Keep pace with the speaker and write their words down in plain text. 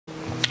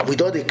We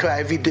don't dey cry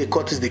every day,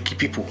 courtesy dey kill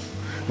people.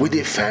 We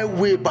dey find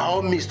way by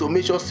all means to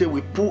make sure say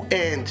we put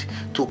end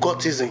to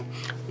courtesan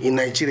in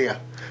Nigeria.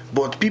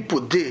 But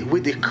people dey wey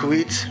dey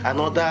create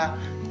another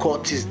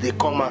courtesy, they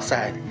come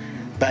outside,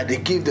 but they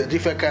give the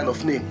different kind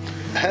of name.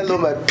 Hello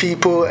my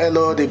people,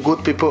 hello the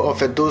good people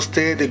of Edo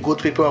State, the good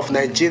people of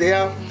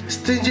Nigeria.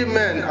 Stingy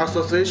Men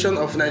Association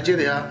of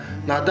Nigeria,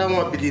 now that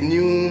one be the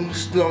new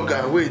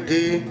slogan wey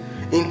dey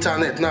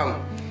internet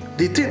now.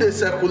 The thing they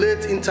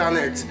circulate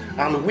internet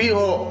and we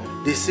all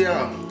they say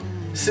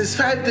since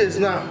 5 days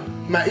now,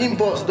 my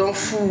inbox don't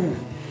full.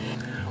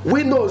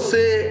 We know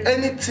say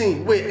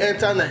anything we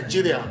enter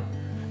Nigeria,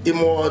 it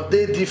more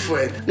they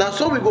different. Now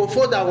so we go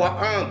fold our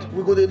hand,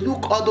 we go to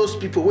look all those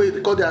people wey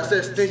call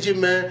themselves Stingy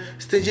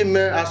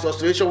Men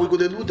Association. We go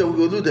to look them,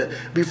 we go look them.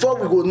 Before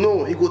we go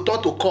know, it go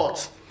turn to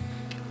court.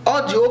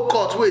 All the old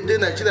court wey dey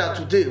Nigeria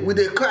today, we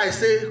dey cry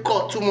say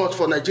court too much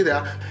for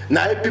Nigeria.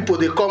 Now people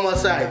they come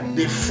outside,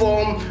 they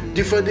form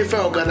different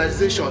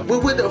organizations. We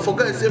wey dem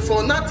forget say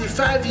for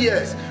 95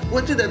 years,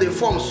 wetin dem dey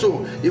form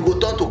so, it go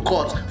turn to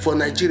court for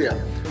Nigeria.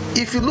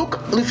 If you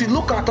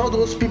look at all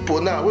those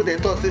people now, wey they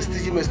talk say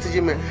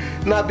stingy men,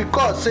 now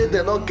because say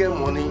they not get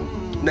money,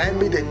 now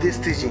make them dey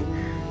stingy.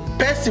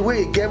 Person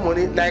wey get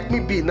money, like me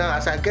be now,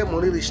 as I get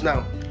money reach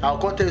now, I'll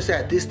come tell you say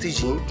I dey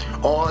stingy,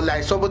 or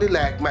like somebody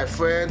like my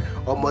friend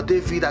or my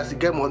David as he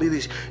get money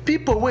reach.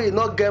 People wey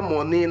not get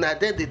money, now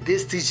then they dey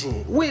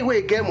stingy.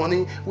 We get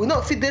money, we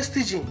not fit dey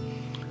stingy.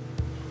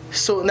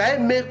 So now I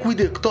make we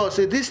dey talk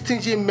say this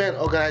Stingy Men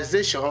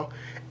organization,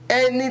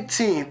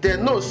 anything they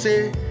know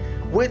say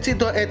wetin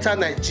don enter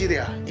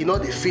Nigeria, e no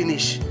dey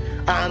finish,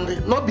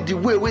 and not be the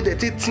way they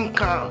take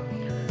think am.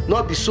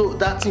 Not be so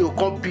that thing will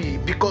come be.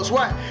 Because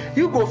why?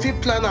 You go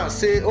fit plan and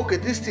say, okay,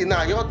 this thing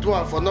now you're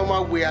doing for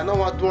normal way, I don't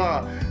want to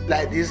do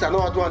like this, I don't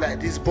want to do like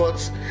this,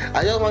 but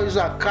I just want to use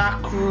a car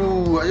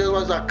crew, I just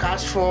want to use a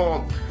cash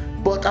form.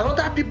 But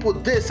another people,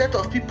 they set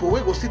of people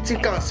we go still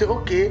think and say,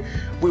 okay,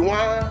 we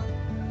want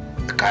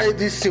carry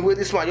this thing where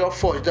this man your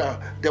forge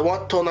down. They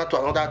want turn out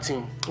to another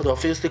thing. They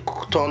face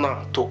turn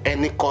out to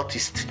any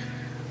courtist.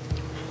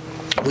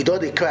 We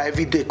don't dey cry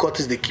every day,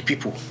 courtist they keep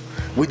people.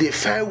 We dey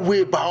find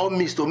way by all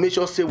means to make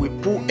sure say we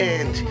put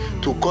end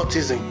to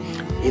courtesan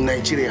in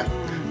Nigeria.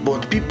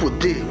 But people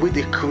dey wey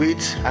they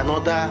create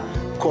another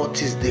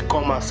courtesy, they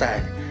come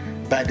outside,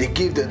 but they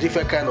give the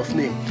different kind of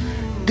name.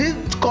 This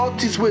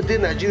courtesy wey dey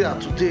Nigeria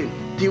today,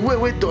 the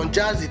way Don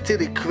Jazzy take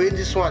they create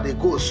this one they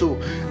go so.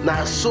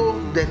 Now so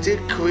that they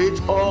create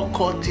all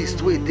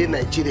courtesy wey dey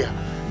Nigeria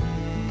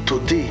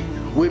today.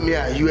 We me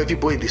and you,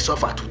 everybody they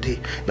suffer today.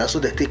 Now so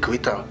they take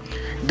create them.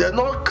 They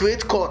not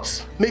create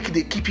courts, make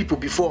they keep people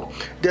before.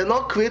 They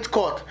not create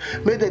court,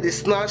 make they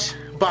snatch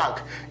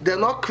bag. They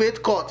not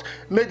create court,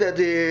 make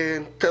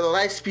they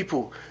terrorize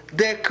people.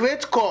 They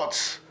create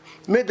courts,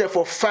 make them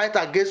for fight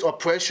against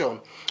oppression.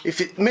 If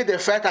it make them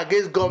fight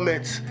against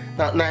government,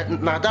 now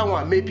that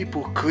one make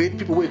people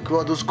create will create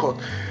all those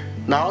courts.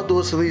 Now all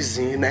those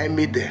reasons I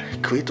made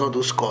them create all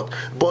those courts.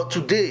 But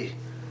today,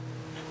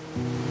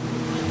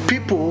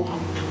 people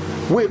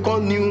we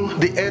can't new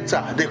the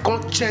enter, they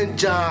can't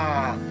change.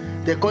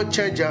 They can't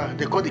change,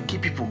 they can't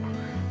keep people.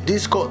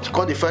 This court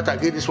can't they fight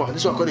against this one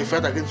can't they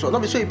fight against this one.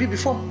 Not be so it be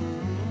before.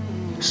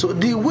 So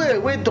the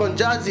way Don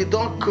Jazzy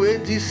don't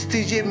create this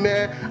Stingy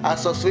Men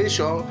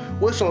Association,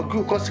 where some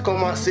group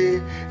come and say,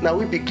 now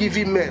we be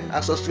giving men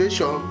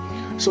association.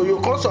 So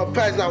you can't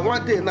surprise now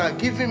one day now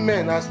giving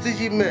men and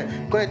stingy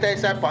men come enter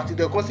inside party,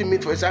 they come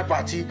meet for inside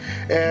party.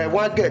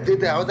 One get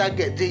there, other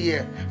get there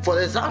here.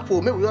 For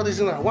example, maybe we all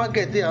listen now, one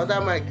get there,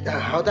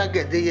 other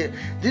get there here.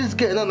 This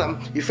girl now,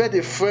 if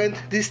they friend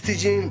this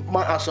Stingy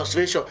Man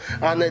Association,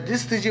 and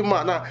this Stingy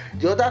man now,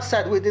 the other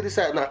side where they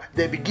decide now,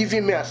 they be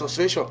giving men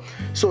association.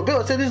 So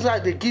people say this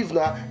like they give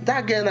now,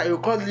 that girl now you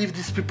can't leave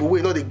these people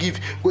where not they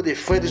give, go they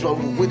friend this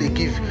one where they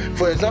give.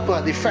 For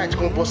example, they fight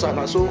compulsory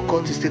and so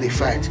courtesy still they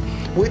fight.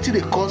 Wait till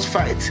they cause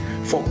fight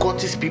for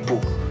courtesy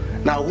people.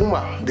 Now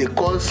woman they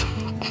cause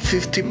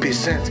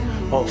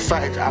 50% of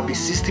fight, I be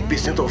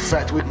 60% of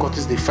fight where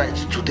courtesy they fight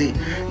today.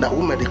 Now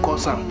woman they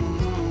cause them.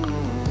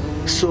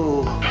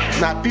 So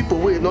now people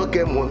will not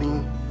get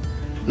money.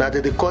 Now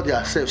they call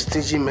themselves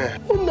stingy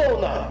men. Oh no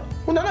now.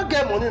 We not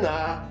get money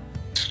now.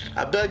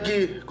 I beg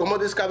you, come on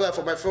this camera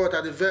for my front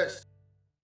at the verse.